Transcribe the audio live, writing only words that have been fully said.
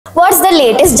What's the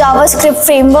latest JavaScript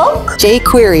framework?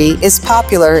 jQuery is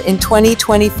popular in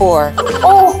 2024.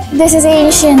 Oh, this is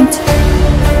ancient.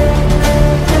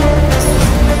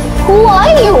 Who are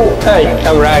you? Hi,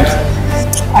 I'm Rag.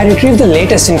 I retrieved the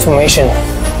latest information.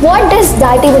 What does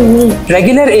that even mean?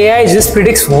 Regular AI just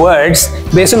predicts words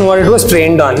based on what it was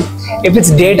trained on. If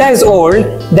its data is old,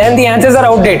 then the answers are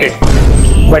outdated.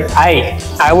 But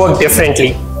I work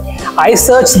differently. I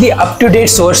search the up-to-date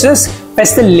sources,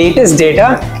 fetch the latest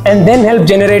data, and then help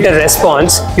generate a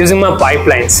response using my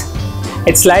pipelines.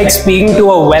 It's like speaking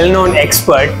to a well-known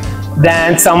expert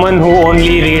than someone who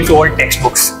only reads old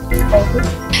textbooks.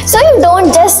 So you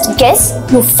don't just guess,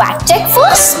 you fact check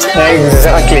first?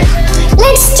 Exactly.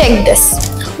 Let's check this.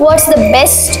 What's the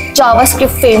best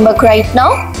JavaScript framework right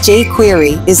now?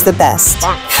 jQuery is the best.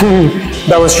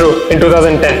 That was true in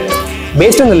 2010.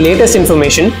 Based on the latest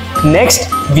information, Next,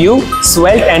 Vue,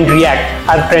 Svelte and React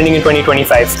are trending in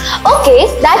 2025. Okay,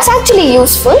 that's actually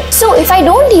useful. So if I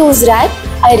don't use React,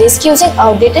 I risk using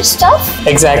outdated stuff?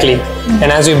 Exactly. And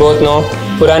as we both know,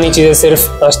 पुरानी चीजें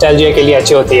सिर्फ nostalgia के लिए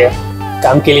अच्छी होती है,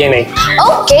 काम के लिए नहीं.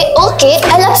 Okay,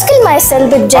 I'll upskill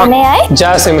myself with Gen AI.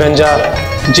 जा सिमरन जा,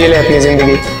 जी ले अपनी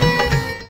जिंदगी.